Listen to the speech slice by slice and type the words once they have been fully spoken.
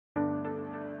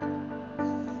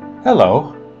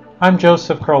Hello, I'm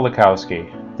Joseph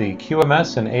Krolikowski, the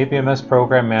QMS and ABMS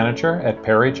Program Manager at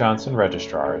Perry Johnson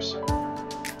Registrars.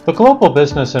 The global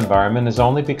business environment is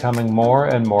only becoming more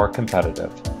and more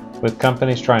competitive, with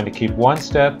companies trying to keep one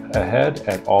step ahead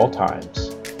at all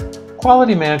times.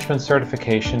 Quality management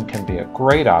certification can be a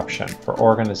great option for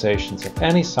organizations of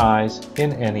any size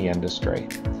in any industry.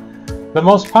 The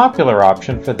most popular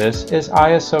option for this is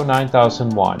ISO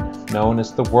 9001, known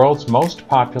as the world's most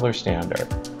popular standard.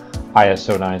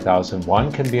 ISO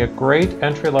 9001 can be a great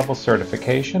entry-level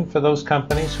certification for those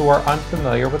companies who are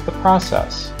unfamiliar with the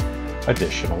process.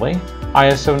 Additionally,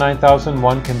 ISO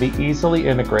 9001 can be easily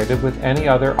integrated with any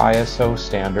other ISO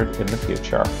standard in the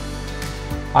future.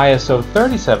 ISO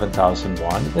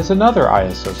 37001 is another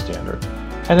ISO standard,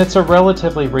 and it's a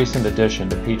relatively recent addition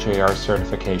to PJR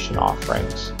certification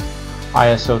offerings.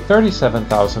 ISO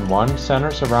 37001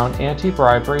 centers around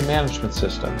anti-bribery management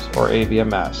systems, or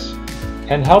ABMS,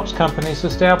 and helps companies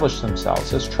establish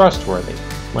themselves as trustworthy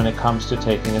when it comes to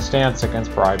taking a stance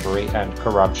against bribery and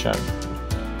corruption.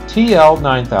 TL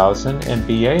 9000 and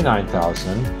BA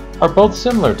 9000 are both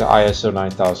similar to ISO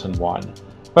 9001,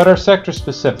 but are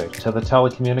sector-specific to the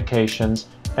telecommunications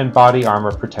and body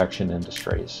armor protection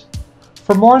industries.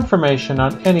 For more information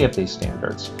on any of these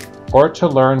standards, or to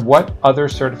learn what other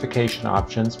certification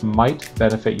options might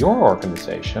benefit your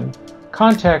organization,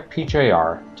 contact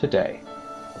PJR today.